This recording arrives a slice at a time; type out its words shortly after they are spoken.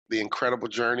the incredible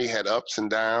journey had ups and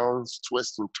downs,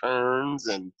 twists and turns,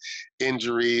 and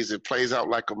injuries. It plays out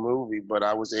like a movie, but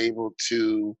I was able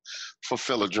to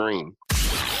fulfill a dream.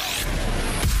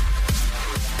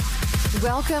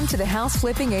 Welcome to the House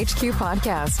Flipping HQ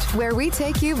podcast, where we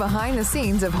take you behind the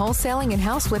scenes of wholesaling and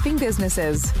house flipping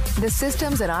businesses. The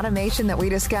systems and automation that we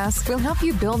discuss will help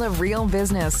you build a real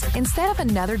business instead of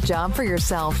another job for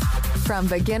yourself. From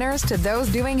beginners to those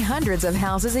doing hundreds of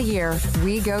houses a year,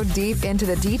 we go deep into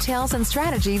the details and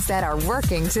strategies that are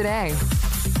working today.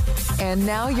 And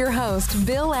now your host,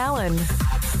 Bill Allen.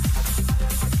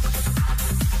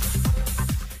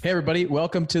 Hey, everybody.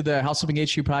 Welcome to the House Flipping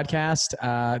HQ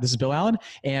podcast. This is Bill Allen,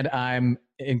 and I'm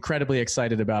incredibly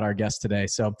excited about our guest today.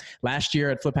 So last year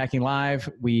at Flip Hacking Live,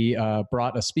 we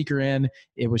brought a speaker in.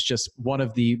 It was just one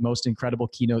of the most incredible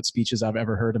keynote speeches I've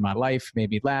ever heard in my life.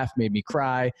 Made me laugh, made me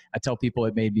cry. I tell people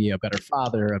it made me a better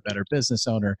father, a better business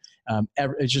owner.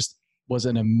 It just was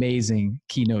an amazing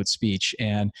keynote speech.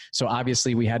 And so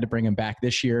obviously we had to bring him back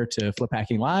this year to Flip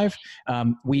Hacking Live.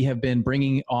 We have been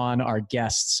bringing on our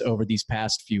guests over these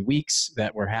past few weeks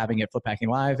that we're having at Flip Hacking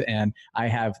Live. And I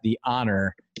have the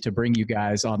honor to bring you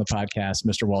guys on the podcast,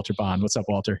 Mr. Walter Bond. What's up,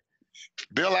 Walter?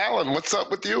 Bill Allen, what's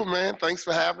up with you, man? Thanks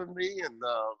for having me. And,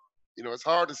 it's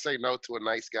hard to say no to a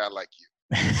nice guy like you.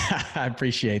 I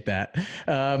appreciate that.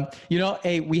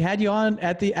 Hey, we had you on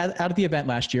out at the event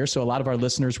last year, so a lot of our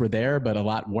listeners were there, but a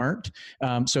lot weren't.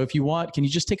 So if you want, can you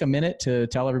just take a minute to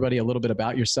tell everybody a little bit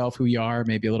about yourself, who you are,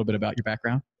 maybe a little bit about your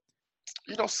background?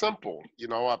 Simple.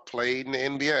 I played in the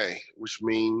NBA, which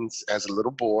means as a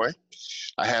little boy,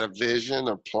 I had a vision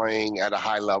of playing at a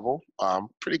high level.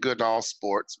 Pretty good in all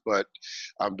sports, but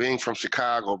being from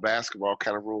Chicago, basketball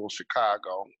kind of rules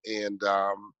Chicago. And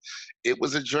it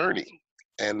was a journey.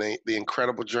 And the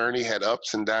incredible journey had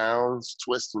ups and downs,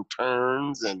 twists and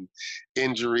turns, and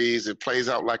injuries. It plays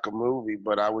out like a movie,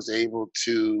 but I was able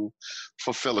to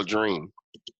fulfill a dream.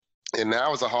 And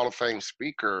now as a Hall of Fame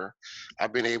speaker,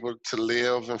 I've been able to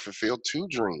live and fulfill two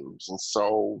dreams. And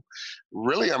so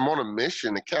really I'm on a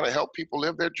mission to kind of help people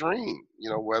live their dream,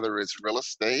 whether it's real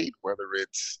estate, whether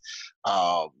it's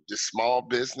just small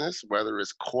business, whether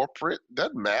it's corporate,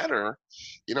 doesn't matter.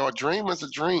 A dream is a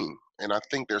dream. And I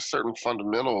think there's certain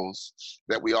fundamentals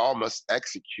that we all must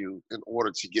execute in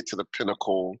order to get to the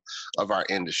pinnacle of our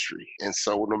industry. And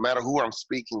so no matter who I'm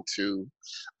speaking to,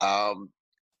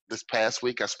 this past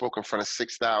week I spoke in front of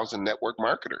 6,000 network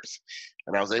marketers.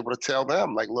 And I was able to tell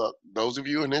them, look, those of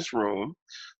you in this room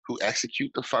who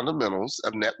execute the fundamentals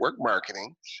of network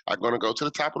marketing are going to go to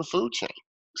the top of the food chain.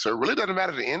 So it really doesn't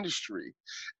matter the industry.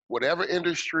 Whatever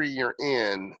industry you're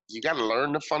in, you got to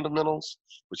learn the fundamentals,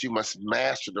 but you must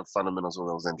master the fundamentals of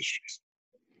those industries.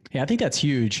 Yeah, I think that's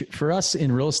huge. For us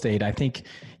in real estate, I think,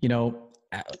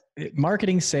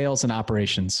 marketing, sales, and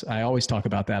operations. I always talk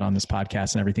about that on this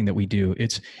podcast and everything that we do.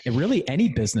 It really, any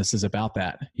business is about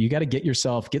that. You got to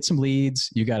get some leads,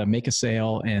 you got to make a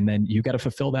sale, and then you got to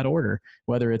fulfill that order.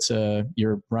 Whether it's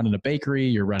you're running a bakery,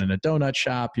 you're running a donut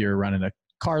shop, you're running a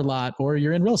car lot, or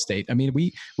you're in real estate. I mean,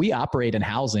 we operate in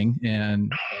housing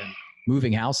and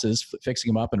moving houses, fixing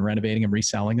them up and renovating them,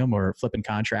 reselling them, or flipping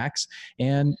contracts.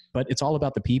 But it's all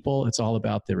about the people. It's all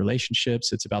about the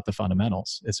relationships. It's about the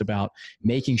fundamentals. It's about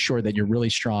making sure that you're really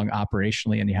strong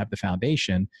operationally and you have the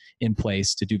foundation in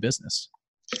place to do business.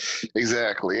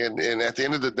 Exactly. And at the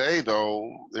end of the day, though,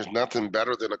 there's nothing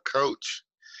better than a coach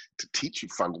to teach you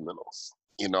fundamentals,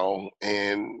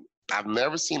 and I've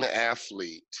never seen an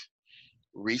athlete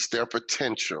reach their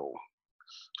potential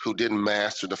who didn't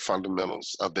master the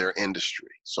fundamentals of their industry.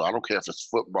 So I don't care if it's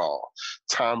football.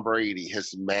 Tom Brady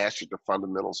has mastered the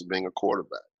fundamentals of being a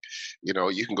quarterback.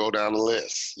 You can go down the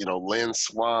list. Lynn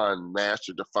Swann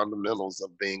mastered the fundamentals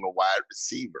of being a wide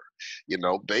receiver.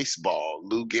 Baseball,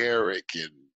 Lou Gehrig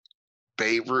and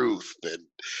Babe Ruth.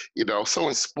 And, so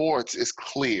in sports, it's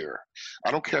clear.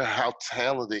 I don't care how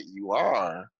talented you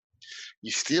are, you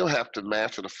still have to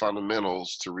master the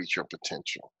fundamentals to reach your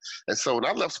potential. And so when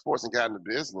I left sports and got into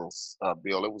business,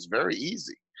 Bill, it was very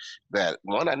easy. That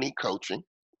one, I need coaching.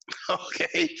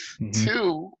 Okay. Mm-hmm.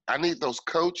 Two, I need those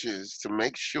coaches to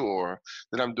make sure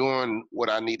that I'm doing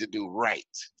what I need to do right.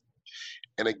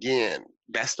 And again,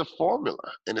 that's the formula.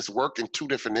 And it's worked in two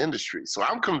different industries. So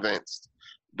I'm convinced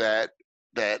that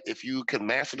if you can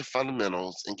master the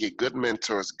fundamentals and get good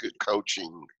mentors, good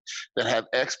coaching that have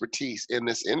expertise in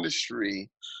this industry,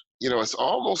 it's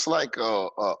almost like a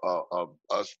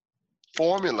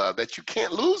formula that you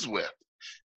can't lose with.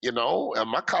 And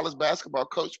my college basketball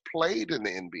coach played in the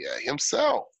NBA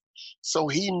himself. So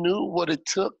he knew what it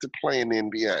took to play in the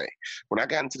NBA. When I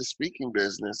got into the speaking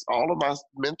business, all of my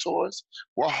mentors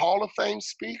were Hall of Fame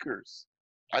speakers.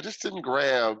 I just didn't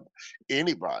grab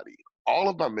anybody. All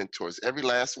of my mentors, every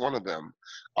last one of them,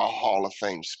 are Hall of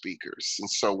Fame speakers. And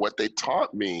so what they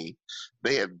taught me,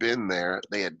 they had been there,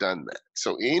 they had done that.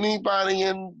 So anybody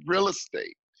in real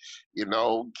estate,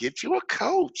 get you a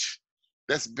coach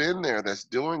that's been there, that's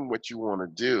doing what you want to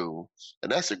do.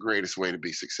 And that's the greatest way to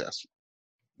be successful.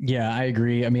 Yeah, I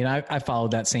agree. I mean, I followed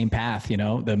that same path,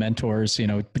 the mentors,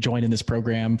 joining this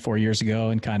program 4 years ago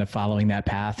and kind of following that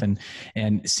path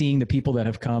and seeing the people that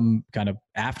have come kind of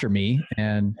after me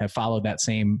and have followed that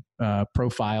same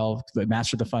profile, that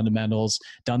mastered the fundamentals,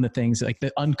 done the things like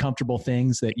the uncomfortable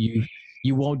things that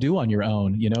you won't do on your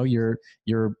own.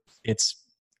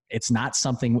 It's not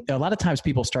something, a lot of times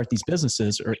people start these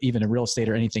businesses or even in real estate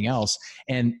or anything else,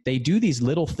 and they do these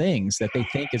little things that they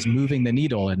think is moving the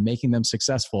needle and making them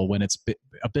successful, when it's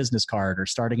a business card or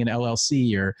starting an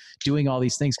LLC or doing all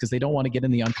these things because they don't want to get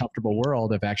in the uncomfortable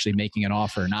world of actually making an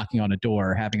offer, knocking on a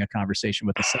door, having a conversation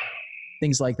with the seller,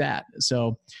 things like that.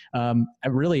 So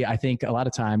I think a lot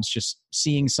of times just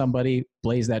seeing somebody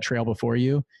blaze that trail before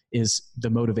you is the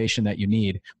motivation that you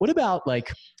need. What about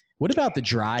the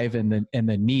drive and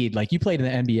the need? Like, you played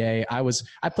in the NBA.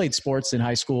 I played sports in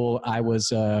high school. I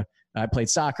played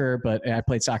soccer, but I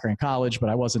played soccer in college, but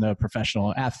I wasn't a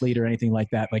professional athlete or anything like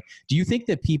that. Like, do you think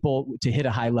that people, to hit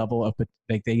a high level of,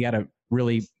 like, they got to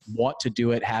really want to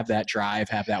do it, have that drive,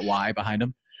 have that why behind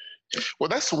them? Well,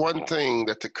 that's one thing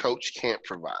that the coach can't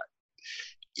provide.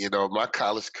 My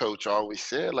college coach always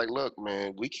said, like, look,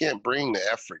 man, we can't bring the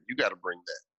effort. You got to bring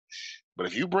that. But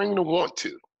if you bring the want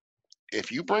to, if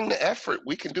you bring the effort,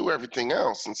 we can do everything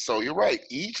else. And so you're right.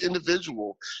 Each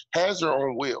individual has their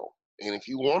own will. And if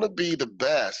you want to be the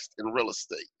best in real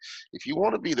estate, if you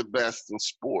want to be the best in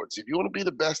sports, if you want to be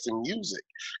the best in music,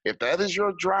 if that is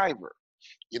your driver,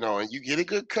 and you get a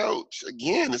good coach,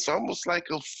 again, it's almost like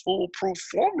a foolproof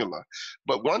formula.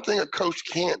 But one thing a coach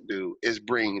can't do is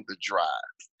bring the drive.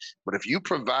 But if you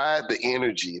provide the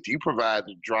energy, if you provide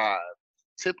the drive,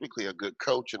 typically a good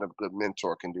coach and a good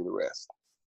mentor can do the rest.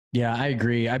 Yeah, I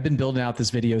agree. I've been building out this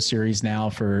video series now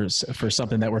for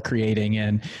something that we're creating.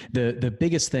 And the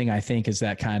biggest thing, I think, is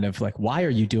that kind of like, why are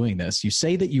you doing this? You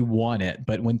say that you want it,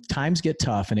 but when times get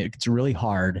tough and it gets really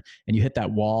hard and you hit that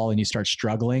wall and you start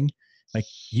struggling, like,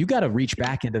 you got to reach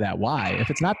back into that why. If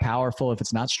it's not powerful, if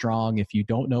it's not strong, if you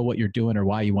don't know what you're doing or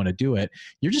why you want to do it,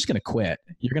 you're just going to quit.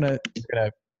 You're going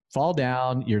to fall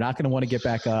down. You're not going to want to get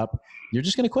back up. You're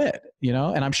just going to quit,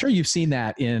 and I'm sure you've seen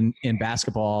that in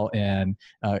basketball and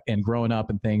growing up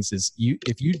and things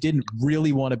if you didn't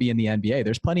really want to be in the NBA,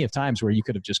 there's plenty of times where you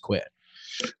could have just quit.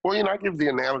 Well, I give the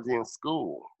analogy in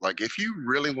school. Like, if you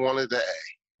really wanted the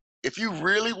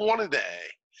A,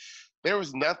 there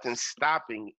was nothing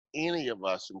stopping any of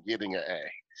us from getting an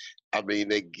A. I mean,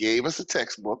 they gave us a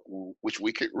textbook, which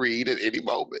we could read at any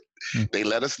moment. They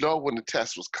let us know when the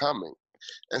test was coming.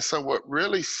 And so what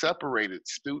really separated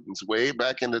students way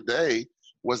back in the day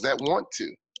was that want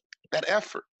to, that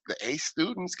effort. The A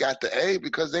students got the A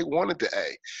because they wanted the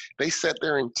A. They set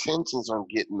their intentions on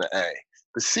getting the A.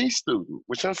 The C student,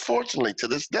 which unfortunately to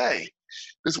this day,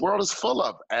 this world is full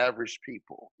of average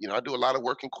people. I do a lot of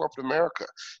work in corporate America.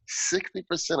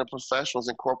 60% of professionals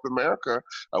in corporate America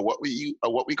are what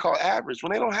we call average,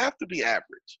 when they don't have to be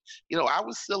average. I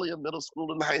was silly in middle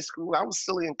school and high school. I was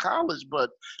silly in college, but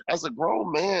as a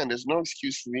grown man, there's no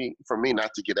excuse for me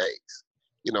not to get A's.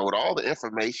 With all the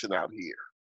information out here,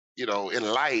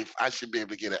 in life, I should be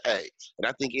able to get an A. And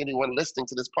I think anyone listening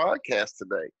to this podcast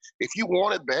today, if you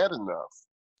want it bad enough,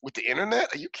 with the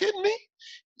internet, are you kidding me?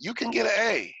 You can get an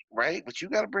A, right? But you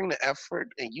got to bring the effort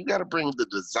and you got to bring the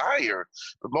desire.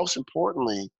 But most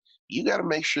importantly, you got to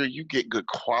make sure you get good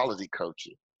quality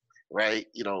coaching, right?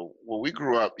 When we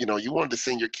grew up, you wanted to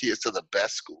send your kids to the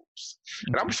best schools.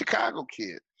 And I'm a Chicago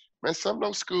kid. Man, some of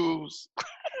those schools,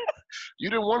 you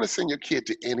didn't want to send your kid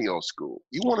to any old school.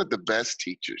 You wanted the best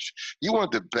teachers. You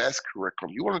wanted the best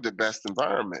curriculum. You wanted the best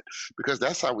environment, because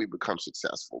that's how we become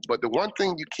successful. But the one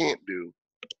thing you can't do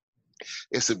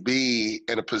is to be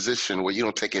in a position where you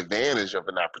don't take advantage of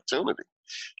an opportunity.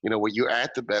 Where you're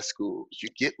at the best schools, you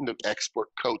get into expert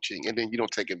coaching, and then you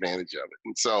don't take advantage of it.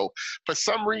 And so for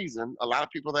some reason, a lot of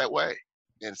people that way.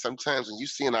 And sometimes when you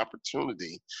see an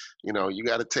opportunity, you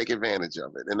got to take advantage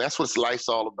of it. And that's what life's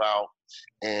all about.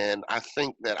 And I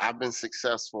think that I've been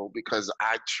successful because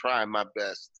I try my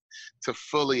best to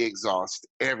fully exhaust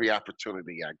every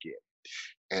opportunity I get.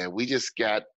 And we just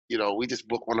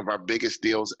booked one of our biggest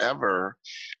deals ever.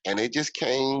 And it just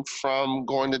came from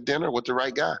going to dinner with the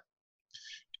right guy.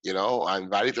 I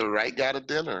invited the right guy to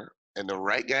dinner, and the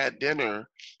right guy at dinner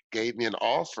gave me an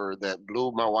offer that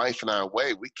blew my wife and I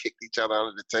away. We kicked each other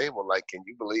under the table like, can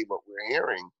you believe what we're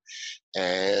hearing?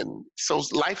 And so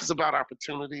life is about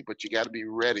opportunity, but you got to be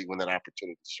ready when that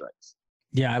opportunity strikes.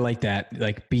 Yeah, I like that.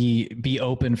 Like be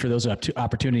open for those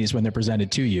opportunities when they're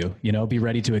presented to you, be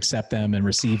ready to accept them and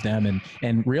receive them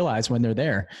and realize when they're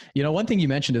there. One thing you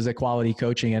mentioned is equality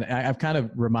coaching. And I'm kind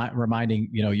of reminding,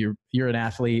 you're an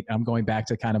athlete. I'm going back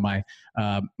to kind of my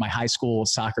high school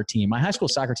soccer team. My high school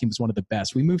soccer team was one of the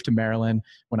best. We moved to Maryland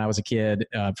when I was a kid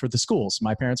for the schools.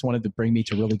 My parents wanted to bring me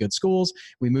to really good schools.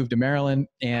 We moved to Maryland,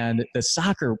 and the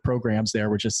soccer programs there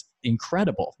were just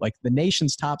incredible, like the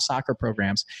nation's top soccer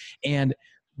programs. And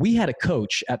we had a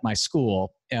coach at my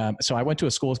school. So I went to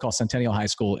a school called Centennial High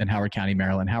School in Howard County,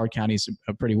 Maryland. Howard County is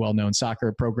a pretty well-known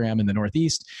soccer program in the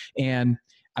Northeast. And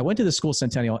I went to the school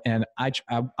Centennial, and I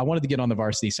wanted to get on the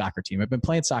varsity soccer team. I've been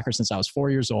playing soccer since I was 4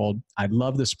 years old. I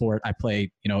love the sport. I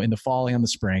played, in the fall and the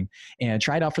spring, and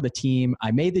tried out for the team.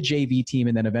 I made the JV team,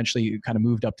 and then eventually kind of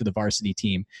moved up to the varsity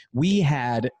team. We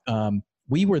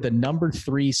were the number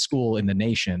 3 school in the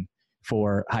nation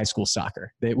for high school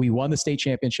soccer. We won the state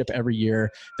championship every year.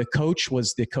 The coach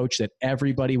was the coach that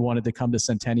everybody wanted to come to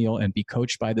Centennial and be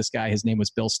coached by this guy. His name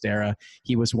was Bill Stara.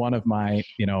 He was one of my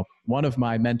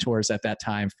mentors at that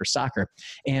time for soccer.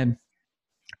 And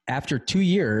after 2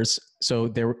 years, so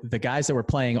the guys that were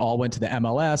playing all went to the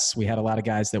MLS. We had a lot of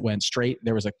guys that went straight.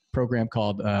 There was a program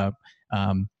called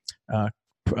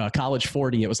College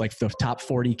 40. It was like the top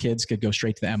 40 kids could go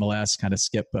straight to the MLS, kind of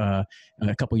skip a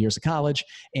couple years of college.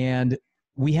 And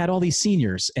we had all these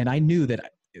seniors, and I knew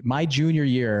that my junior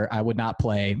year I would not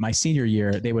play. My senior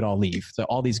year they would all leave. So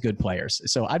all these good players.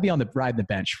 So I'd be riding the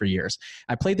bench for years.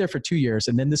 I played there for 2 years,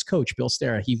 and then this coach, Bill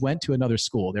Stara, he went to another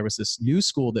school. There was this new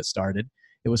school that started.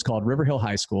 It was called River Hill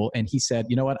High School, and he said,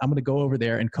 "You know what? I'm going to go over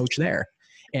there and coach there."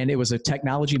 And it was a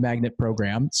technology magnet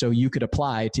program, so you could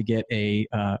apply to get a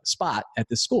spot at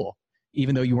the school,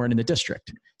 even though you weren't in the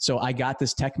district. So I got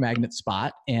this tech magnet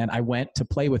spot, and I went to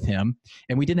play with him.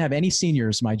 And we didn't have any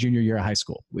seniors my junior year of high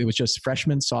school. It was just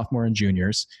freshmen, sophomore, and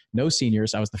juniors. No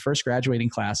seniors. I was the first graduating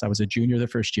class. I was a junior the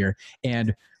first year.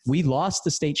 And we lost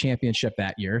the state championship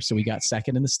that year, so we got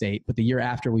second in the state. But the year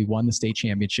after we won the state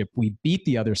championship, we beat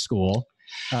the other school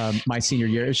my senior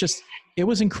year. It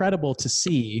was incredible to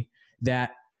see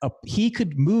that he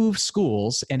could move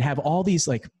schools and have all these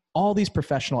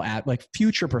professional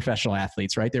future professional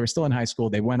athletes, right? They were still in high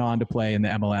school. They went on to play in the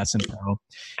MLS and pro.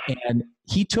 And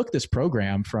he took this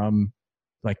program from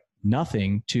like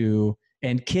nothing to,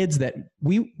 and kids that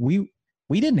we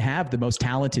didn't have the most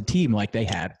talented team like they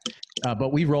had,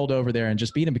 but we rolled over there and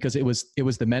just beat him because it was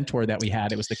the mentor that we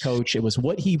had. It was the coach. It was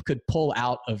what he could pull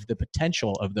out of the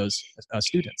potential of those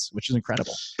students, which is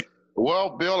incredible.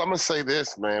 Well, Bill, I'm going to say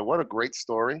this, man. What a great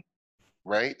story,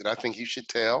 right? That I think you should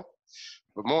tell.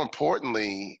 But more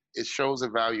importantly, it shows the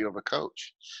value of a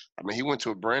coach. I mean, he went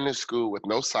to a brand new school with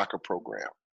no soccer program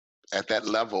at that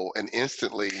level, and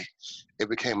instantly it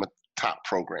became a top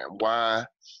program. Why?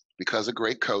 Because of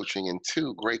great coaching, and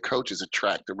 2, great coaches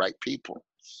attract the right people.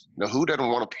 Who doesn't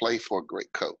want to play for a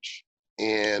great coach?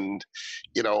 And,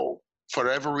 for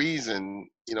whatever reason,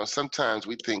 sometimes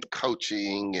we think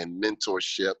coaching and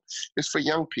mentorship is for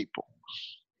young people.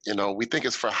 We think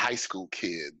it's for high school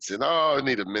kids, and I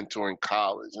need a mentor in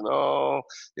college, and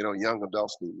young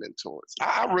adults need mentors.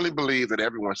 I really believe that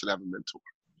everyone should have a mentor.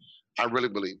 I really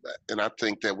believe that. And I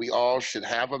think that we all should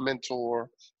have a mentor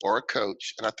or a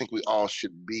coach, and I think we all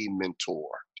should be mentored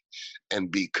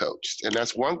and be coached. And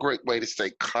that's one great way to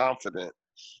stay confident,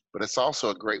 but it's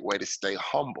also a great way to stay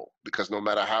humble, because no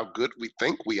matter how good we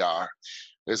think we are,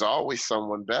 there's always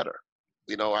someone better.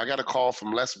 I got a call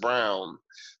from Les Brown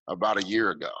about a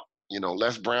year ago.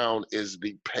 Les Brown is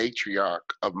the patriarch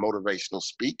of motivational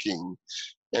speaking,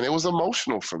 and it was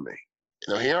emotional for me.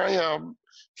 Here I am,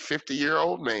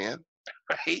 50-year-old man,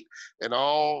 right? In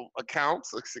all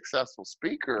accounts, a successful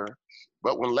speaker.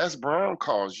 But when Les Brown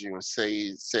calls you and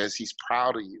says he's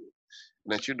proud of you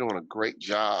and that you're doing a great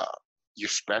job, you're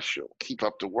special, keep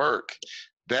up the work,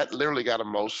 that literally got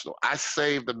emotional. I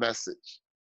saved the message.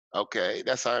 Okay,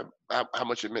 that's how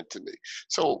much it meant to me.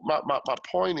 So my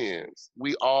point is,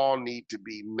 we all need to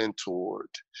be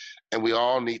mentored, and we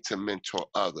all need to mentor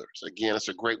others. Again, it's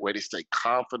a great way to stay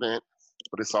confident,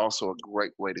 but it's also a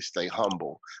great way to stay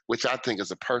humble, which I think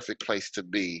is a perfect place to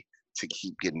be to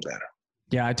keep getting better.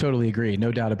 Yeah, I totally agree. No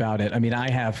doubt about it. I mean,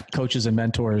 I have coaches and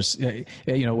mentors.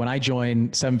 When I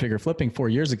joined 7-Figure Flipping 4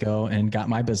 years ago and got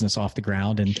my business off the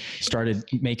ground and started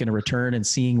making a return and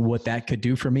seeing what that could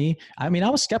do for me. I mean, I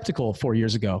was skeptical 4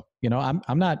 years ago. You know,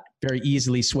 I'm not very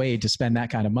easily swayed to spend that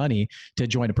kind of money to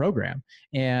join a program.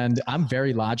 And I'm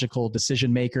very logical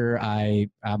decision maker.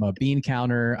 I'm a bean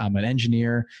counter. I'm an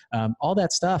engineer. All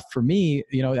that stuff for me,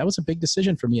 you know, that was a big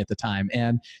decision for me at the time.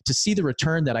 And to see the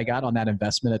return that I got on that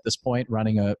investment at this point,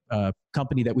 running a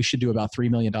company that we should do about $3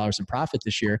 million in profit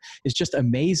this year, is just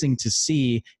amazing to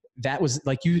see. That was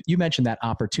like you mentioned that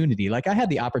opportunity. Like I had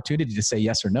the opportunity to say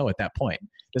yes or no at that point.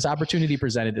 This opportunity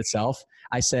presented itself.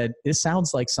 I said, this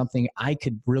sounds like something I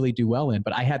could really do well in,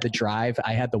 but I had the drive.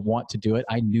 I had the want to do it.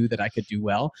 I knew that I could do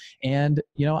well. And,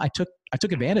 you know, I took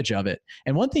advantage of it.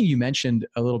 And one thing you mentioned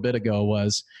a little bit ago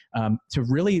was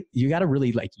you got to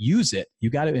really like use it.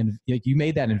 You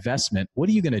made that investment. What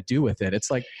are you going to do with it?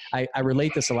 It's like, I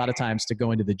relate this a lot of times to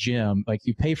going to the gym. Like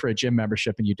you pay for a gym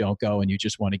membership and you don't go and you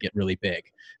just want to get really big.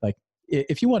 Like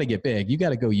if you want to get big, you got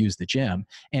to go use the gym.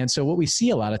 And so what we see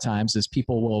a lot of times is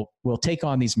people will take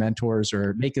on these mentors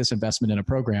or make this investment in a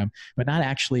program, but not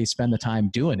actually spend the time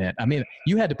doing it. I mean,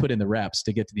 you had to put in the reps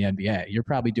to get to the NBA. You're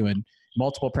probably doing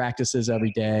multiple practices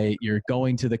every day. You're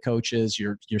going to the coaches.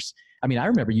 I mean, I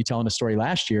remember you telling a story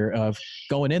last year of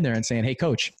going in there and saying, "Hey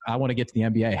coach, I want to get to the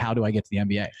NBA. How do I get to the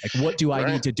NBA? Like, what do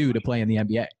I need to do to play in the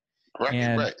NBA?"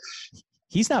 Right.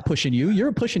 He's not pushing you.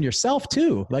 You're pushing yourself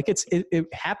too. Like it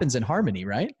happens in harmony,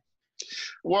 right?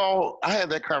 Well, I had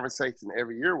that conversation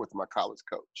every year with my college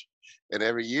coach. And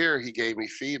every year he gave me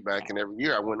feedback, and every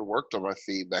year I went and worked on my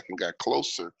feedback and got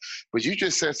closer. But you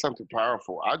just said something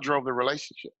powerful. I drove the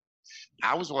relationship.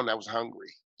 I was the one that was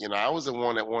hungry. You know, I was the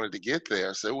one that wanted to get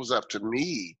there. So it was up to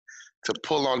me to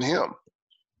pull on him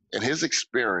and his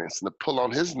experience and to pull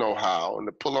on his know-how and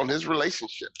to pull on his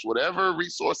relationships, whatever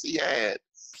resource he had.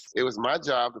 It was my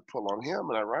job to pull on him.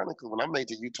 And ironically, when I made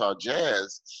the Utah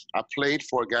Jazz, I played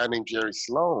for a guy named Jerry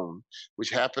Sloan, which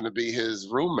happened to be his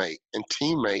roommate and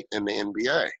teammate in the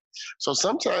NBA. So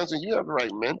sometimes when you have the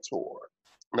right mentor,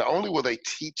 not only will they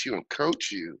teach you and coach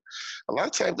you, a lot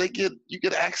of times you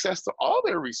get access to all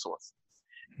their resources.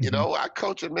 Mm-hmm. You know, I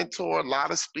coach and mentor a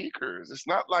lot of speakers. It's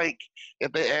not like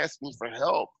if they ask me for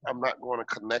help, I'm not going to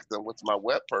connect them with my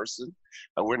web person,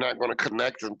 or we're not going to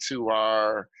connect them to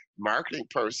our marketing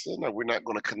person, or we're not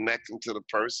going to connect them to the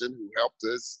person who helped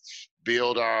us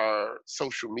build our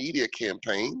social media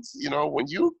campaigns. You know, when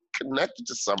you connected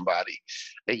to somebody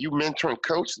and you mentor and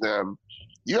coach them,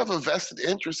 you have a vested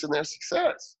interest in their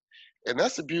success. And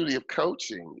that's the beauty of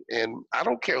coaching. And I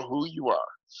don't care who you are.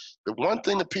 The one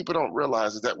thing that people don't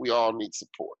realize is that we all need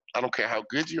support. I don't care how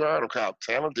good you are. I don't care how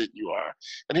talented you are.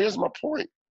 And here's my point.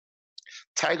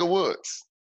 Tiger Woods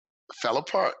fell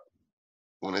apart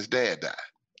when his dad died.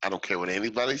 I don't care what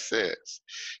anybody says.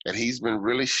 And he's been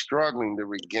really struggling to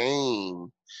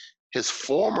regain his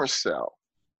former self.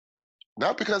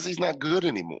 Not because he's not good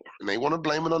anymore. And they want to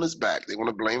blame it on his back. They want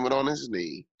to blame it on his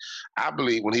knee. I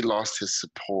believe when he lost his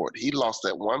support, he lost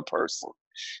that one person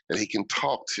that he can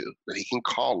talk to, that he can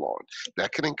call on,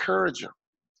 that can encourage him,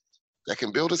 that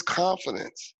can build his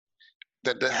confidence,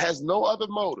 that has no other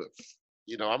motive.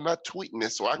 You know, I'm not tweeting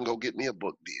this so I can go get me a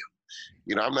book deal.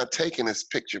 You know, I'm not taking this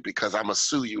picture because I'm going to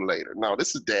sue you later. No,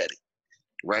 this is daddy,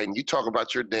 right? And you talk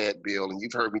about your dad, Bill, and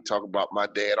you've heard me talk about my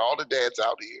dad. All the dads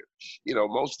out here, you know,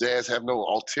 most dads have no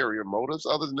ulterior motives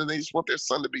other than they just want their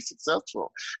son to be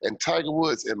successful. And Tiger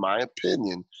Woods, in my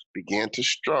opinion, began to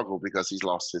struggle because he's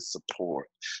lost his support.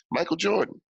 Michael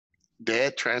Jordan,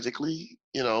 dad tragically,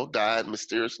 you know,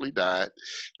 mysteriously died.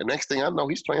 The next thing I know,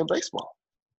 he's playing baseball.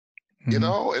 You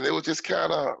know, and it was just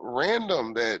kind of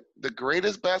random that the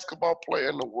greatest basketball player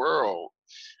in the world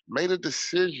made a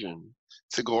decision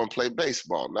to go and play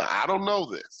baseball. Now, I don't know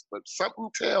this, but something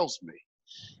tells me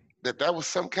that was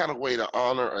some kind of way to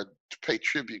honor or to pay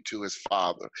tribute to his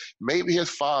father. Maybe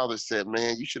his father said,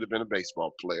 man, you should have been a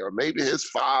baseball player. Or maybe his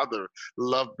father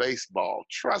loved baseball.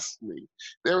 Trust me,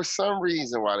 there was some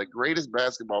reason why the greatest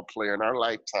basketball player in our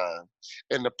lifetime,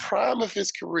 in the prime of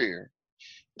his career,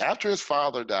 after his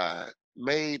father died,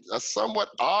 made a somewhat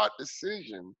odd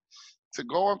decision to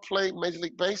go and play Major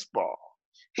League Baseball.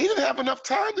 He didn't have enough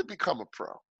time to become a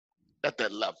pro at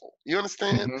that level. You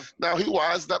understand? Mm-hmm. Now, he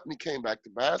wised up and he came back to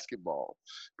basketball,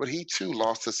 but he too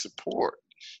lost his support.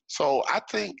 So I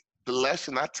think the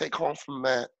lesson I take home from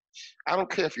that, I don't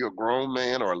care if you're a grown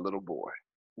man or a little boy,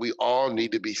 we all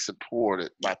need to be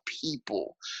supported by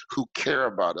people who care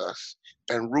about us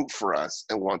and root for us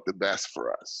and want the best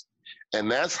for us. And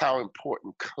that's how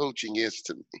important coaching is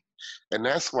to me. And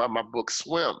that's why my book,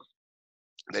 Swim,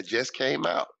 that just came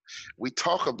out, we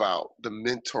talk about the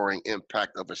mentoring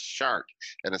impact of a shark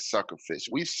and a suckerfish.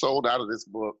 We've sold out of this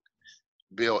book,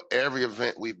 Bill, every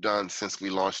event we've done since we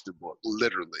launched the book,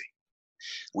 literally.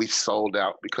 We've sold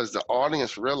out because the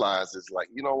audience realizes, like,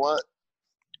 you know what?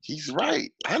 he's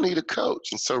right. I need a coach.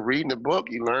 And so reading the book,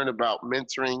 you learn about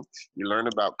mentoring, you learn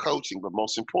about coaching, but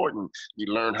most important,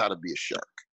 you learn how to be a shark.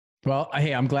 Well,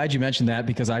 hey, I'm glad you mentioned that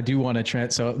because I do want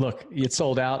to so look, it's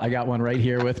sold out. I got one right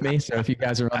here with me. So if you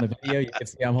guys are on the video, you can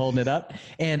see I'm holding it up.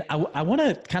 And I want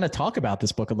to kind of talk about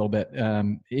this book a little bit,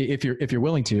 if you're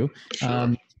willing to,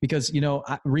 Sure. because,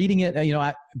 reading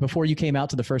it, before you came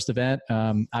out to the first event,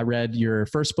 I read your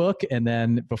first book. And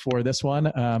then before this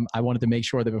one, I wanted to make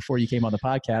sure that before you came on the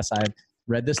podcast, I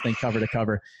read this thing cover to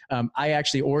cover. I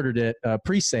actually ordered it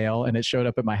pre-sale and it showed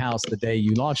up at my house the day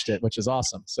you launched it, which is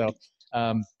awesome. So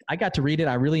I got to read it.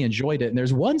 I really enjoyed it. And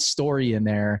there's one story in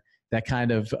there that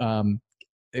kind of,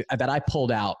 that I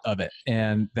pulled out of it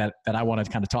and that I want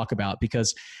to kind of talk about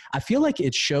because I feel like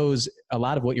it shows a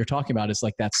lot of what you're talking about is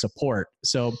like that support.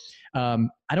 So it's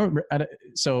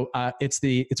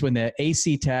when the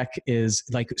AC tech is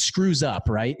like screws up,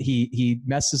 right? He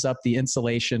messes up the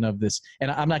insulation of this.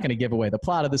 And I'm not going to give away the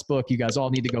plot of this book. You guys all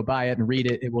need to go buy it and read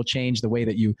it. It will change the way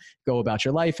that you go about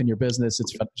your life and your business.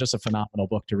 It's just a phenomenal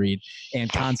book to read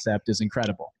and concept is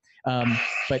incredible.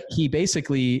 But he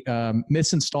basically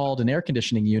misinstalled an air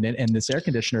conditioning unit and this air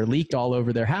conditioner leaked all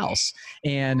over their house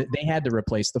and they had to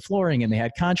replace the flooring and they had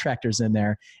contractors in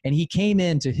there. And he came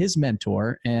in to his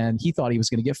mentor and he thought he was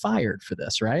going to get fired for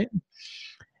this, right?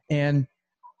 And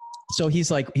so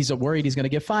he's worried he's going to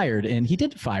get fired and he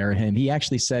didn't fire him. He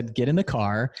actually said, get in the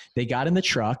car. They got in the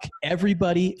truck.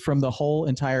 Everybody from the whole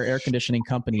entire air conditioning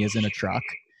company is in a truck.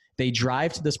 They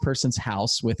drive to this person's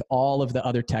house with all of the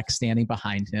other tech standing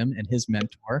behind him and his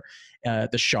mentor,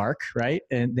 the shark, right?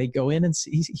 And they go in and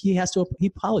he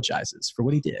apologizes for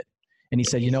what he did. And he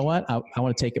said, you know what? I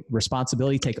want to take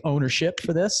responsibility, take ownership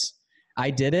for this. I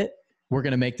did it. We're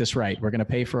going to make this right. We're going to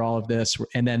pay for all of this.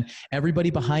 And then everybody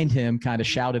behind him kind of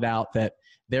shouted out that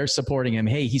they're supporting him.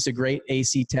 Hey, he's a great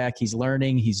AC tech. He's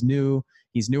learning. He's new.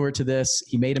 He's newer to this.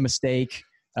 He made a mistake.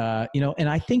 And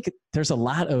I think there's a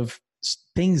lot of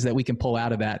things that we can pull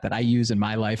out of that I use in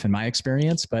my life and my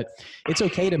experience, but it's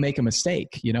okay to make a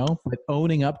mistake, but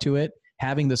owning up to it,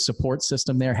 having the support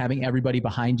system there, having everybody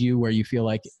behind you where you feel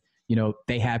like,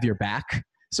 they have your back.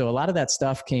 So a lot of that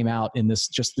stuff came out in this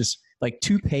like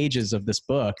 2 pages of this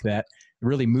book that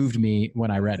really moved me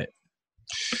when I read it.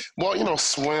 Well,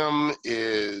 Swim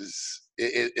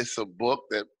it's a book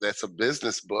that's a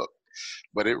business book,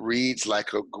 but it reads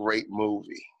like a great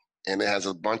movie. And it has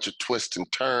a bunch of twists and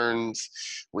turns.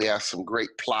 We have some great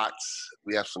plots.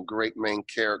 We have some great main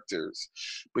characters.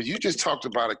 But you just talked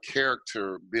about a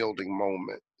character building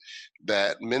moment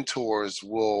that mentors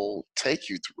will take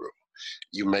you through.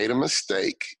 You made a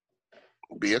mistake,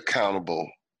 be accountable,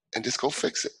 and just go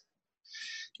fix it.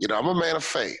 I'm a man of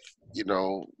faith.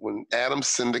 When Adam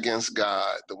sinned against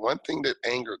God, the one thing that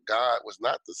angered God was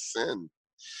not the sin.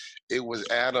 It was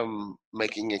Adam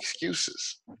making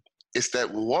excuses. It's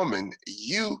that woman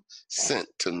you sent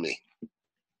to me.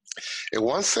 In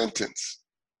one sentence,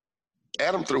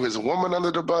 Adam threw his woman under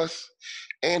the bus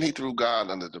and he threw God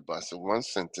under the bus in one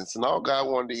sentence. And all God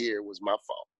wanted to hear was my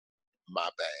fault, my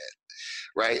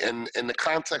bad, right? And in the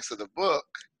context of the book,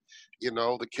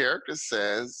 the character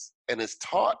says, and it's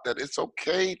taught that it's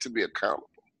okay to be accountable.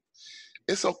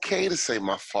 It's okay to say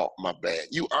my fault, my bad.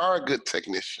 You are a good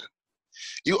technician.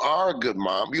 You are a good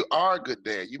mom. You are a good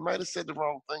dad. You might have said the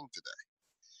wrong thing today.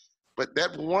 But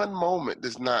that one moment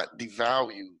does not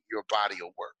devalue your body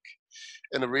of work.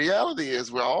 And the reality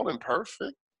is we're all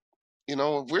imperfect.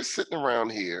 If we're sitting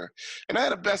around here, and I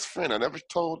had a best friend. I never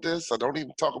told this. I don't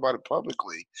even talk about it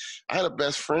publicly. I had a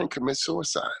best friend commit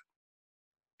suicide,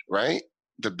 right?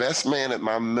 The best man at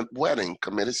my wedding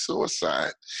committed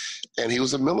suicide. And he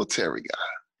was a military guy.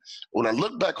 When I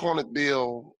look back on it,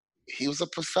 Bill, he was a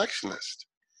perfectionist.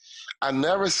 I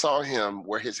never saw him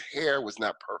where his hair was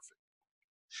not perfect.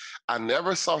 I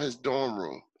never saw his dorm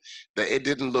room that it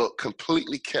didn't look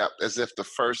completely kept as if the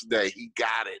first day he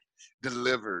got it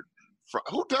delivered.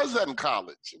 Who does that in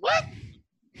college? What?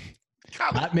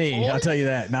 College Not me. boy? I'll tell you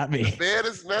that. Not me. The bed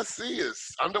is messy.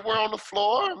 His underwear on the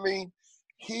floor.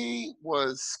 He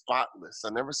was spotless.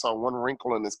 I never saw one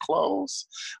wrinkle in his clothes.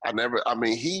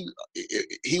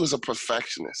 He was a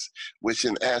perfectionist, which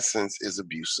in essence is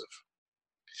abusive.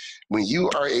 When you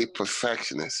are a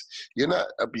perfectionist, you're not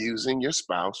abusing your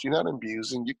spouse, you're not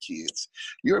abusing your kids,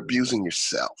 you're abusing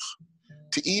yourself.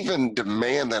 To even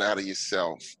demand that out of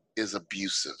yourself is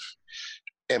abusive.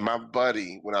 And my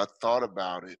buddy, when I thought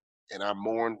about it and I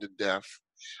mourned to death,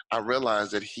 I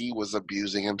realized that he was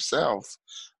abusing himself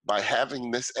by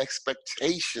having this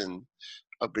expectation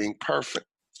of being perfect.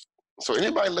 So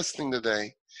anybody listening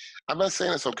today, I'm not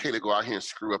saying it's okay to go out here and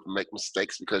screw up and make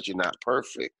mistakes because you're not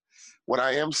perfect. what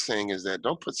I am saying is that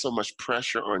don't put so much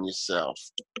pressure on yourself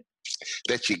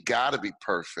that you got to be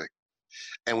perfect.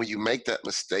 And when you make that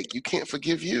mistake, you can't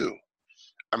forgive you.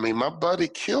 I mean, my buddy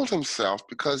killed himself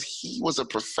because he was a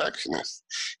perfectionist.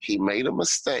 He made a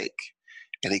mistake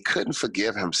and he couldn't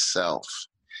forgive himself.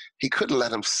 He couldn't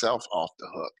let himself off the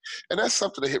hook. And that's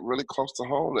something that hit really close to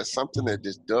home. That's something that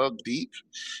just dug deep.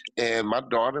 And my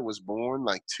daughter was born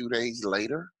like 2 days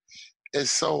later. And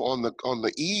so on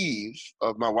the eve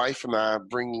of my wife and I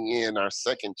bringing in our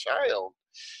second child,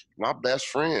 my best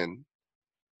friend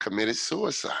committed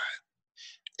suicide.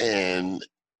 And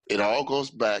it all goes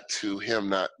back to him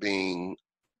not being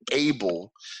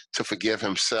able to forgive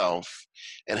himself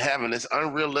and having this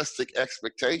unrealistic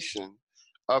expectation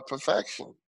of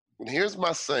perfection. And here's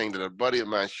my saying that a buddy of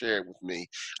mine shared with me.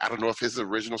 I don't know if his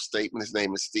original statement, his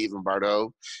name is Stephen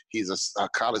Bardot. He's a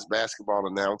college basketball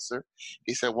announcer.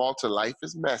 He said, Walter, life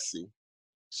is messy,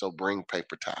 so bring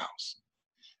paper towels.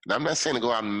 And I'm not saying to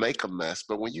go out and make a mess,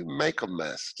 but when you make a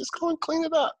mess, just go and clean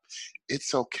it up.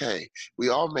 It's okay. We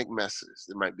all make messes.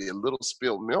 It might be a little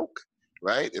spilled milk,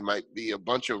 right? It might be a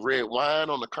bunch of red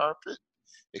wine on the carpet.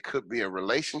 It could be a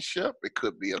relationship. It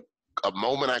could be a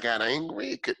moment I got angry.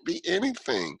 It could be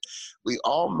anything. We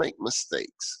all make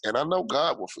mistakes. And I know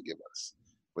God will forgive us.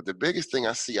 But the biggest thing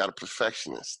I see out of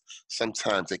perfectionists,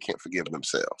 sometimes they can't forgive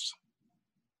themselves.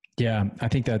 Yeah, I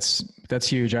think that's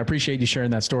huge. I appreciate you sharing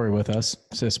that story with us,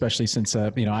 so especially since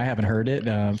I haven't heard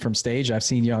it from stage. I've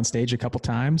seen you on stage a couple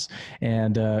times,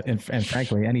 and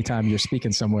frankly, anytime you're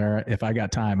speaking somewhere, if I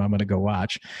got time, I'm going to go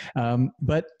watch.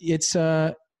 But it's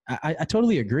I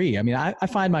totally agree. I mean, I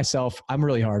find myself, I'm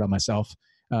really hard on myself.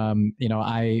 I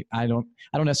don't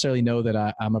necessarily know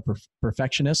that I'm a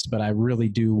perfectionist, but I really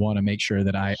do want to make sure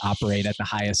that I operate at the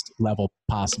highest level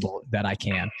possible that I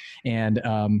can. And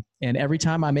every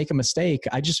time I make a mistake,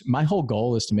 my whole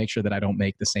goal is to make sure that I don't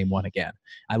make the same one again.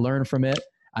 I learn from it.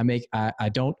 I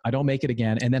don't make it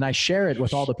again. And then I share it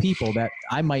with all the people that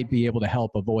I might be able to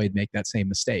help avoid make that same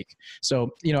mistake. So,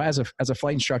 as a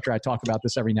flight instructor, I talk about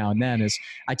this every now and then. Is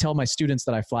I tell my students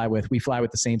that I fly with, we fly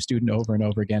with the same student over and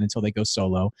over again until they go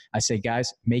solo. I say,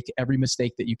 guys, make every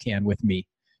mistake that you can with me,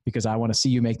 because I want to see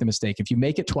you make the mistake. If you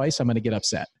make it twice, I'm going to get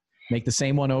upset. Make the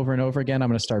same one over and over again, I'm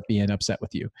going to start being upset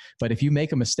with you. But if you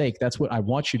make a mistake, that's what I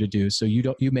want you to do. So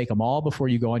you make them all before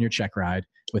you go on your check ride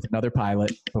with another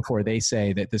pilot, before they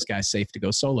say that this guy's safe to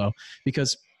go solo,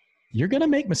 because you're going to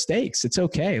make mistakes. It's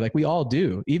okay. Like we all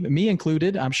do, even me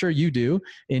included. I'm sure you do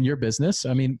in your business.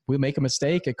 I mean, we'll make a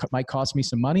mistake. It might cost me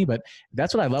some money, but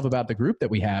that's what I love about the group that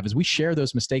we have is we share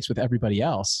those mistakes with everybody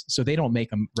else, so they don't make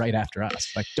them right after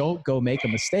us. Like, don't go make a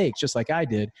mistake just like I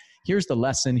did. Here's the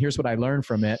lesson. Here's what I learned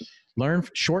from it.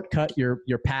 Shortcut your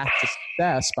path to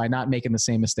success by not making the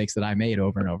same mistakes that I made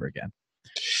over and over again.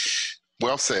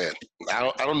 Well said.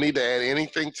 I don't need to add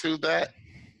anything to that.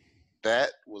 That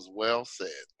was well said.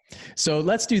 So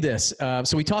let's do this.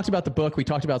 So we talked about the book. We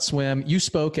talked about swim. You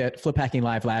spoke at Flip Hacking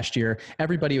Live last year.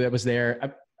 Everybody that was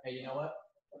there. Hey, you know what?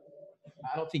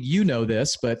 I don't think you know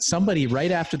this, but somebody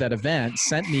right after that event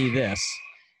sent me this.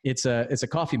 It's a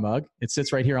coffee mug. It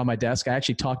sits right here on my desk. I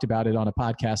actually talked about it on a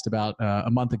podcast about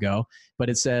a month ago, but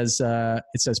it says,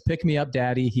 "Pick me up,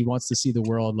 Daddy. He wants to see the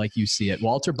world like you see it."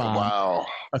 Walter Bond. Wow.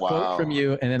 A quote from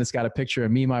you. And then it's got a picture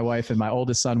of me, my wife, and my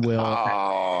oldest son, Will,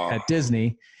 at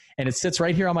Disney. And it sits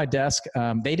right here on my desk.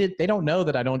 They don't know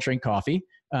that I don't drink coffee,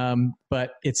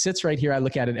 but it sits right here. I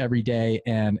look at it every day.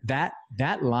 And that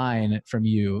line from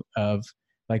you of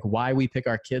like why we pick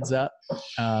our kids up,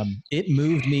 it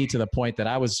moved me to the point that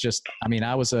I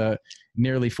was a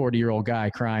nearly 40-year-old guy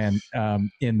crying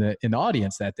in the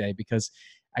audience that day, because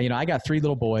I got 3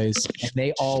 little boys, and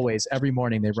they always, every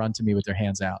morning, they run to me with their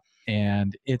hands out,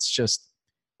 and it's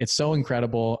so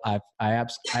incredible.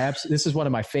 This is one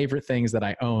of my favorite things that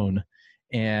I own,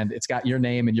 and it's got your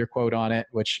name and your quote on it,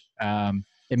 which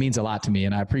it means a lot to me,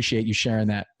 and I appreciate you sharing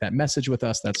that message with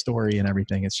us, that story and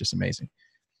everything. It's just amazing.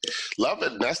 Love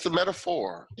it. That's the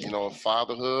metaphor, of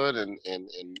fatherhood and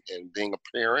being a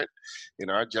parent.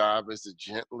 Our job is to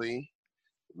gently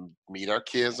meet our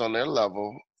kids on their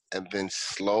level and then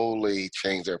slowly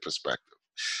change their perspective.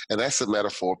 And that's the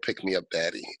metaphor, pick me up,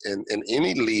 Daddy. And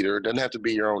any leader, doesn't have to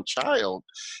be your own child.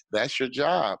 That's your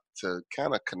job, to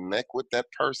kind of connect with that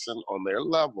person on their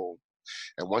level.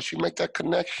 And once you make that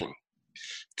connection,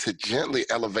 to gently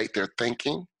elevate their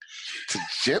thinking, to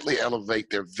gently elevate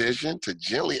their vision, to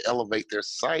gently elevate their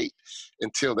sight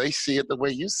until they see it the way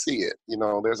you see it.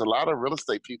 There's a lot of real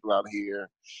estate people out here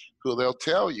who they'll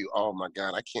tell you, oh my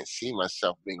God, I can't see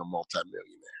myself being a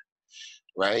multimillionaire,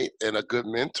 right? And a good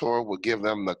mentor will give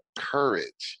them the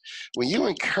courage. When you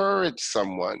encourage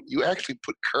someone, you actually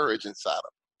put courage inside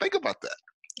them. Think about that.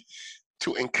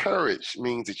 To encourage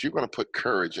means that you're going to put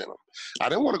courage in them. I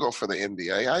didn't want to go for the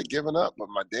NBA. I had given up, but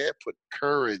my dad put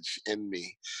courage in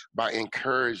me by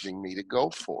encouraging me to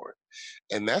go for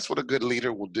it. And that's what a good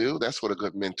leader will do. That's what a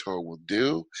good mentor will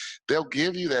do. They'll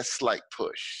give you that slight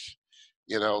push.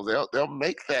 They'll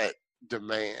make that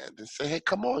demand and say, hey,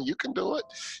 come on, you can do it.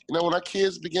 When our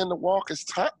kids begin to walk as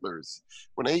toddlers,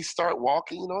 when they start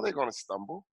walking, they're going to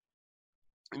stumble.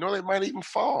 They might even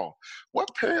fall.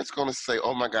 What parent's going to say,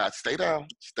 oh, my God, stay down,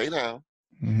 stay down?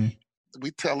 Mm-hmm.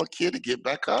 We tell a kid to get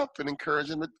back up and encourage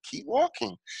them to keep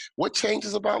walking. What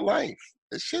changes about life?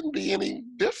 It shouldn't be any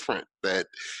different that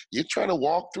you're trying to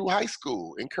walk through high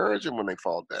school, encourage them when they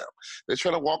fall down. They're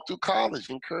trying to walk through college,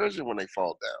 encourage them when they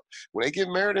fall down. When they get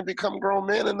married and become grown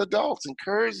men and adults,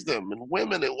 encourage them, and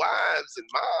women and wives and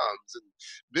moms and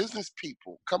business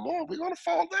people. Come on, we're going to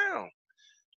fall down.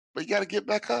 But you got to get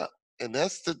back up. And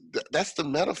that's the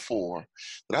metaphor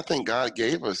that I think God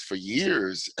gave us for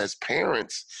years as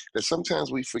parents, that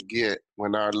sometimes we forget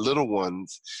when our little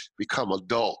ones become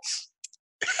adults.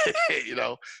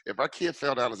 If our kid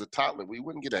fell down as a toddler, we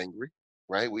wouldn't get angry,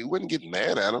 right? We wouldn't get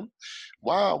mad at them.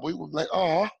 Wow, we would be like,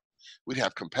 oh, we'd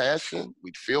have compassion,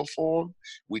 we'd feel for them,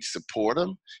 we'd support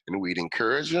them, and we'd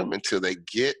encourage them until they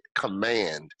get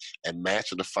command and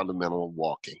master the fundamental of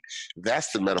walking.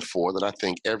 That's the metaphor that I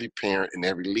think every parent and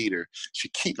every leader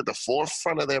should keep at the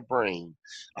forefront of their brain.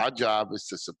 Our job is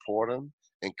to support them,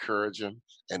 encourage them,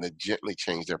 and to gently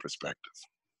change their perspective.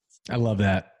 I love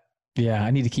that. Yeah,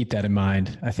 I need to keep that in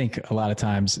mind. I think a lot of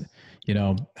times,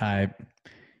 I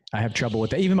have trouble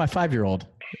with that. Even my 5-year-old,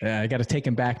 I got to take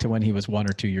him back to when he was 1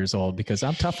 or 2 years old, because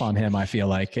I'm tough on him, I feel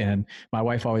like. And my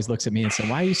wife always looks at me and says,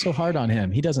 why are you so hard on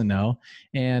him? He doesn't know.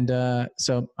 And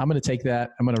so I'm going to take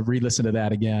that. I'm going to re-listen to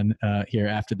that again here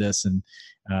after this. And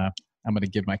I'm going to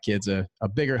give my kids a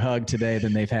bigger hug today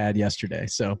than they've had yesterday.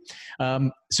 So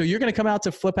you're going to come out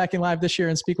to Flip Hacking Live this year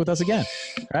and speak with us again,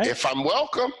 right? If I'm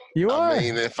welcome. You are.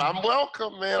 If I'm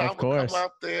welcome, man, I'm going to come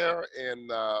out there.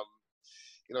 And,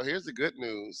 here's the good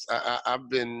news. I've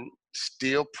been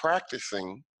still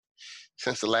practicing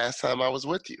since the last time I was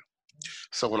with you.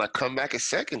 So when I come back a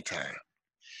second time,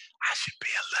 I should be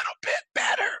a little bit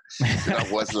better than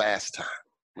I was last time,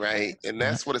 right? And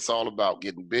that's what it's all about,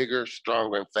 getting bigger,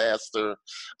 stronger, and faster.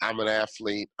 I'm an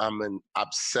athlete. I'm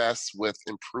obsessed with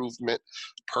improvement,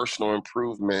 personal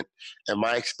improvement, and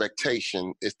my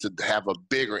expectation is to have a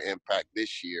bigger impact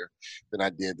this year than I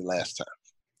did the last time.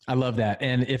 I love that.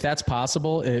 And if that's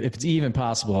possible, if it's even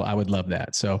possible, I would love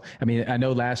that. So, I mean, I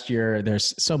know last year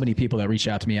there's so many people that reached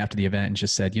out to me after the event and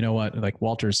just said, you know what, like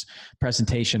Walter's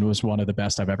presentation was one of the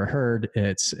best I've ever heard.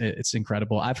 It's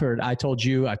incredible. I told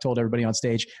everybody on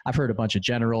stage, I've heard a bunch of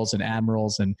generals and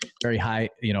admirals and very high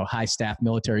staff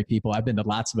military people. I've been to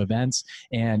lots of events,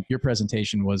 and your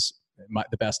presentation was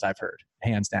the best I've heard,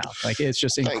 hands down. Like, it's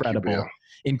just incredible. Thank you, Bill.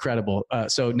 Incredible.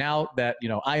 So now that,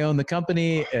 I own the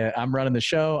company, I'm running the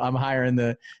show, I'm hiring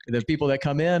the people that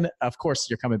come in, of course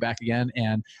you're coming back again.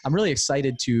 And I'm really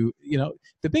excited to,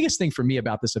 the biggest thing for me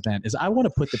about this event is I want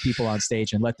to put the people on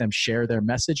stage and let them share their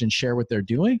message and share what they're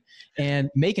doing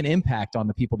and make an impact on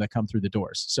the people that come through the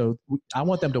doors. So I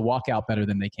want them to walk out better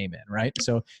than they came in. Right.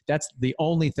 So that's the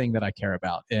only thing that I care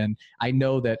about. And I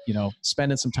know that,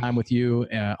 spending some time with you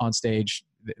on stage,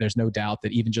 there's no doubt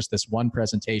that even just this one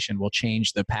presentation will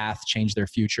change the path, change their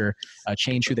future,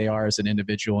 change who they are as an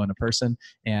individual and a person.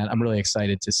 And I'm really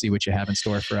excited to see what you have in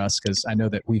store for us, because I know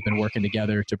that we've been working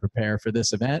together to prepare for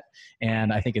this event.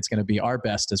 And I think it's going to be our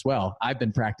best as well. I've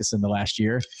been practicing the last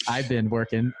year. I've been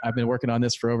working on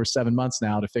this for over 7 months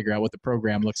now to figure out what the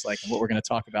program looks like and what we're going to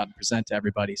talk about and present to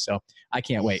everybody. So I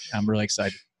can't wait. I'm really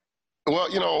excited. Well,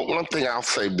 one thing I'll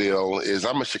say, Bill, is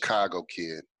I'm a Chicago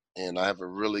kid, and I have a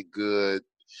really good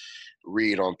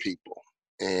read on people.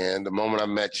 And the moment I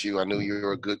met you, I knew you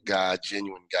were a good guy,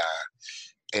 genuine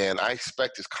guy. And I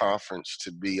expect this conference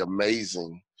to be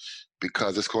amazing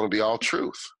because it's going to be all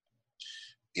truth.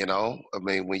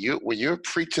 When you're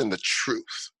preaching the truth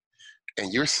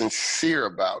and you're sincere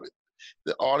about it,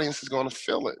 the audience is going to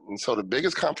feel it. And so the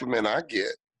biggest compliment I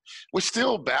get, which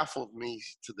still baffles me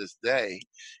to this day,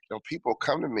 people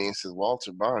come to me and say,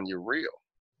 Walter Bond, you're real.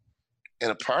 And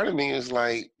a part of me is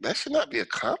like, that should not be a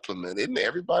compliment. Isn't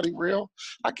everybody real?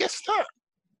 I guess not.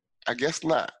 I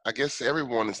guess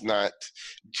everyone is not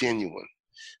genuine.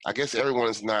 I guess everyone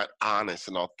is not honest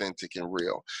and authentic and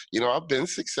real. I've been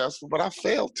successful, but I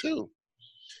failed too.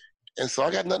 And so I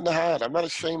got nothing to hide. I'm not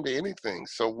ashamed of anything.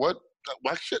 So why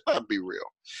should not be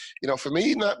real? For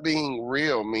me, not being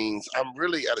real means I'm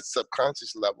really at a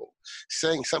subconscious level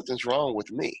saying something's wrong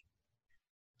with me.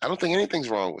 I don't think anything's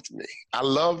wrong with me. I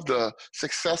love the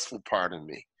successful part of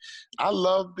me. I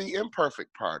love the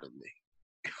imperfect part of me.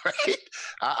 Right?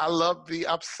 I love the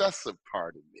obsessive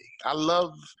part of me. I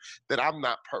love that I'm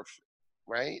not perfect,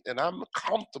 right? And I'm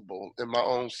comfortable in my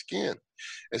own skin.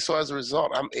 And so as a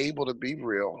result, I'm able to be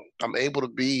real. I'm able to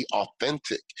be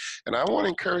authentic. And I want to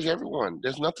encourage everyone,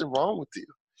 there's nothing wrong with you.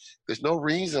 There's no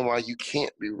reason why you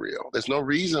can't be real. There's no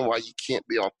reason why you can't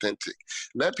be authentic.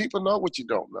 Let people know what you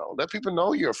don't know. Let people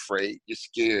know you're afraid, you're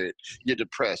scared, you're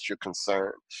depressed, you're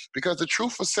concerned, because the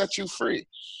truth will set you free.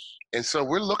 And so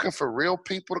we're looking for real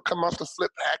people to come out to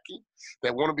Flip Hacking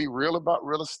that want to be real about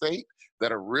real estate,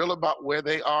 that are real about where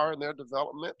they are in their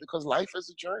development, because life is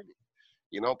a journey.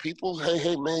 You know, people,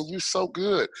 hey, man, you're so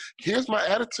good. Here's my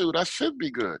attitude. I should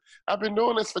be good. I've been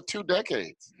doing this for 2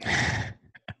 decades.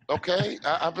 Okay?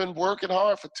 I've been working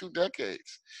hard for 2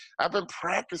 decades. I've been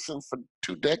practicing for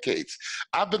 2 decades.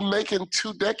 I've been making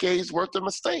 2 decades worth of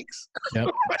mistakes. Yep.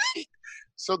 Right?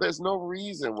 So there's no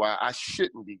reason why I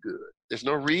shouldn't be good. There's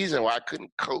no reason why I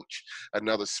couldn't coach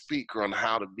another speaker on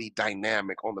how to be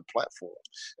dynamic on the platform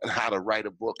and how to write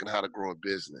a book and how to grow a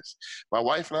business. My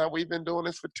wife and I, we've been doing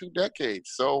this for 2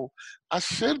 decades. So I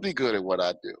should be good at what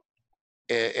I do.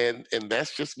 And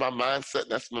that's just my mindset.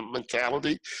 That's my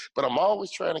mentality. But I'm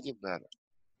always trying to get better.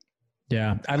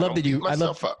 Yeah. I love that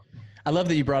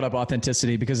you brought up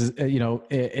authenticity, because, you know,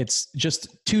 it's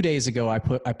just 2 days ago, I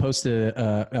posted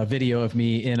a video of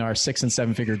me in our 6 and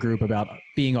 7 figure group about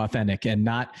being authentic and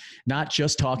not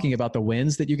just talking about the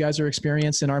wins that you guys are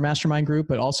experiencing in our mastermind group,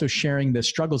 but also sharing the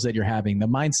struggles that you're having, the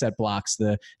mindset blocks,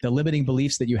 the limiting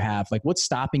beliefs that you have, like what's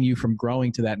stopping you from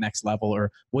growing to that next level,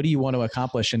 or what do you want to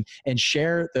accomplish, and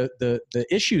share the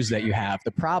issues that you have,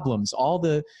 the problems, all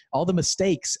the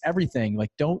mistakes, everything.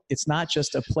 Like, it's not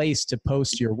just a place to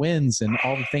post your wins and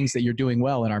all the things that you're doing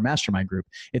well in our mastermind group.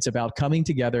 It's about coming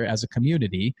together as a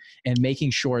community and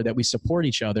making sure that we support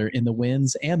each other in the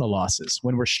wins and the losses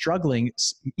when we're struggling,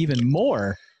 even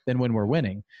more than when we're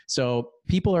winning. So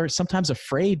people are sometimes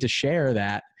afraid to share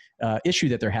that issue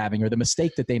that they're having, or the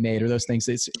mistake that they made, or those things.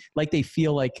 It's like they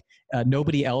feel like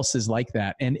nobody else is like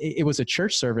that. And it was a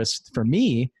church service for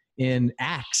me in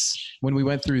Acts when we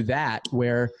went through that,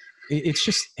 where it's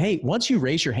just, hey, once you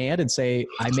raise your hand and say,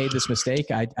 I made this mistake,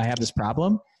 I have this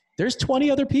problem, there's 20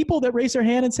 other people that raise their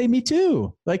hand and say, me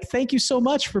too. Like, thank you so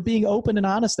much for being open and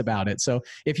honest about it. So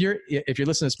if you're listening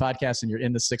to this podcast and you're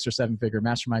in the 6 or 7 figure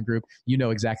mastermind group, you know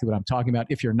exactly what I'm talking about.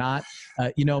 If you're not,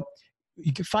 you know,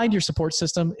 you can find your support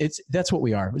system. That's what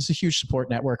we are. It's a huge support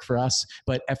network for us.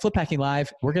 But at Flip Hacking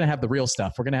Live, we're going to have the real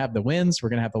stuff. We're going to have the wins. We're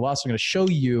going to have the loss. We're going to show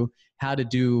you how to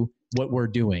do what we're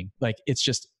doing. Like, it's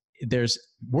just,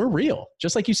 we're real.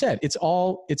 Just like you said, it's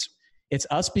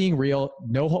us being real.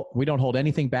 No, we don't hold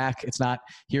anything back. It's not,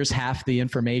 here's half the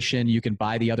information, you can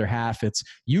buy the other half. It's,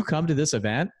 you come to this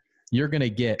event, you're going to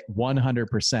get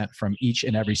 100% from each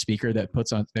and every speaker that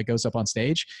goes up on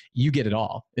stage. You get it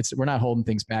all. We're not holding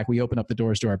things back. We open up the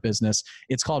doors to our business.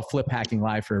 It's called Flip Hacking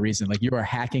Live for a reason. Like, you are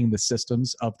hacking the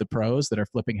systems of the pros that are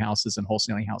flipping houses and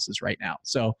wholesaling houses right now.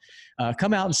 So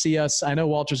come out and see us. I know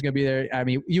Walter's going to be there. I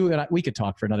mean, you and I, we could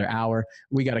talk for another hour.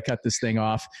 We got to cut this thing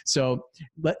off. So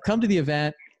come to the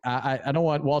event. I don't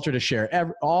want Walter to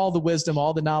share all the wisdom,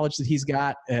 all the knowledge that he's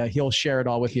got. He'll share it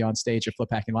all with you on stage at Flip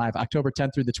Hacking Live, October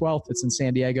 10th through the 12th. It's in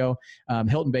San Diego,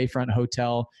 Hilton Bayfront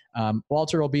Hotel.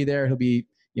 Walter will be there. He'll be,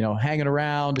 you know, hanging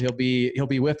around. He'll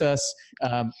be with us.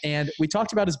 And we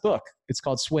talked about his book. It's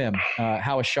called Swim,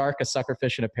 How a Shark, a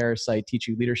Suckerfish, and a Parasite Teach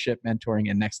You Leadership,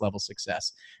 Mentoring, and Next Level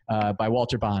Success, by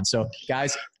Walter Bond. So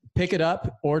guys, pick it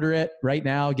up, order it right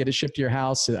now, get it shipped to your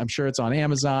house. I'm sure it's on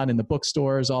Amazon and the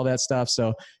bookstores, all that stuff.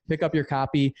 So pick up your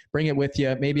copy, bring it with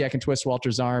you. Maybe I can twist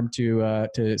Walter's arm to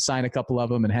sign a couple of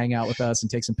them and hang out with us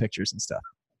and take some pictures and stuff.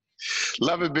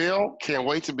 Love it, Bill. Can't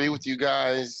wait to be with you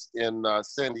guys in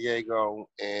San Diego.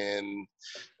 And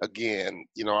again,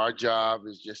 you know, our job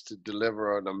is just to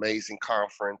deliver an amazing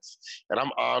conference. And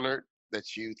I'm honored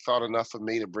that you thought enough of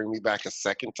me to bring me back a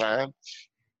second time,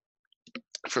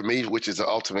 for me, which is an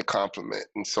ultimate compliment.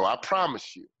 And so I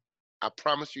promise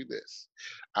you this,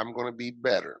 I'm going to be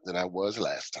better than I was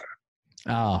last time.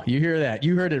 Oh, you hear that?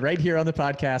 You heard it right here on the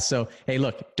podcast. So, hey,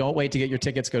 look, don't wait to get your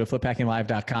tickets. Go to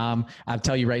fliphackinglive.com. I'll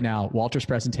tell you right now, Walter's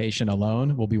presentation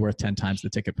alone will be worth 10 times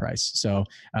the ticket price. So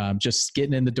just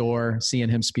getting in the door, seeing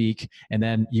him speak, and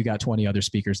then you got 20 other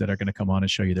speakers that are going to come on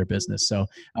and show you their business. So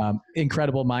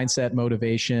incredible mindset,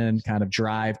 motivation, kind of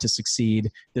drive to succeed.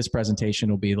 This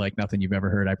presentation will be like nothing you've ever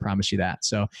heard. I promise you that.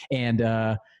 So,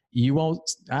 and you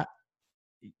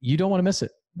don't want to miss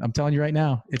it. I'm telling you right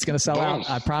now, it's going to sell out.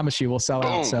 I promise you we'll sell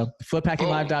out. So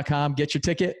fliphackinglive.com, get your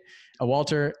ticket.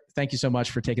 Walter, thank you so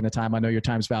much for taking the time. I know your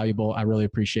time's valuable. I really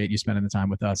appreciate you spending the time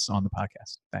with us on the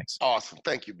podcast. Thanks. Awesome.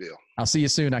 Thank you, Bill. I'll see you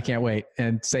soon. I can't wait.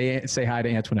 And say hi to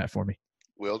Antoinette for me.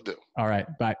 Will do. All right.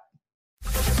 Bye.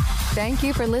 Thank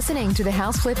you for listening to the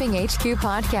House Flipping HQ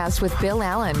podcast with Bill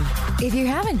Allen. If you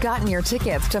haven't gotten your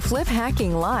tickets to Flip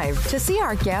Hacking Live to see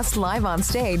our guests live on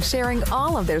stage sharing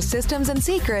all of their systems and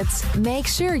secrets, make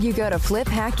sure you go to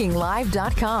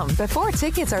fliphackinglive.com before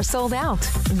tickets are sold out.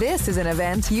 This is an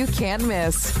event you can't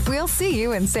miss. We'll see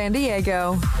you in San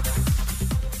Diego.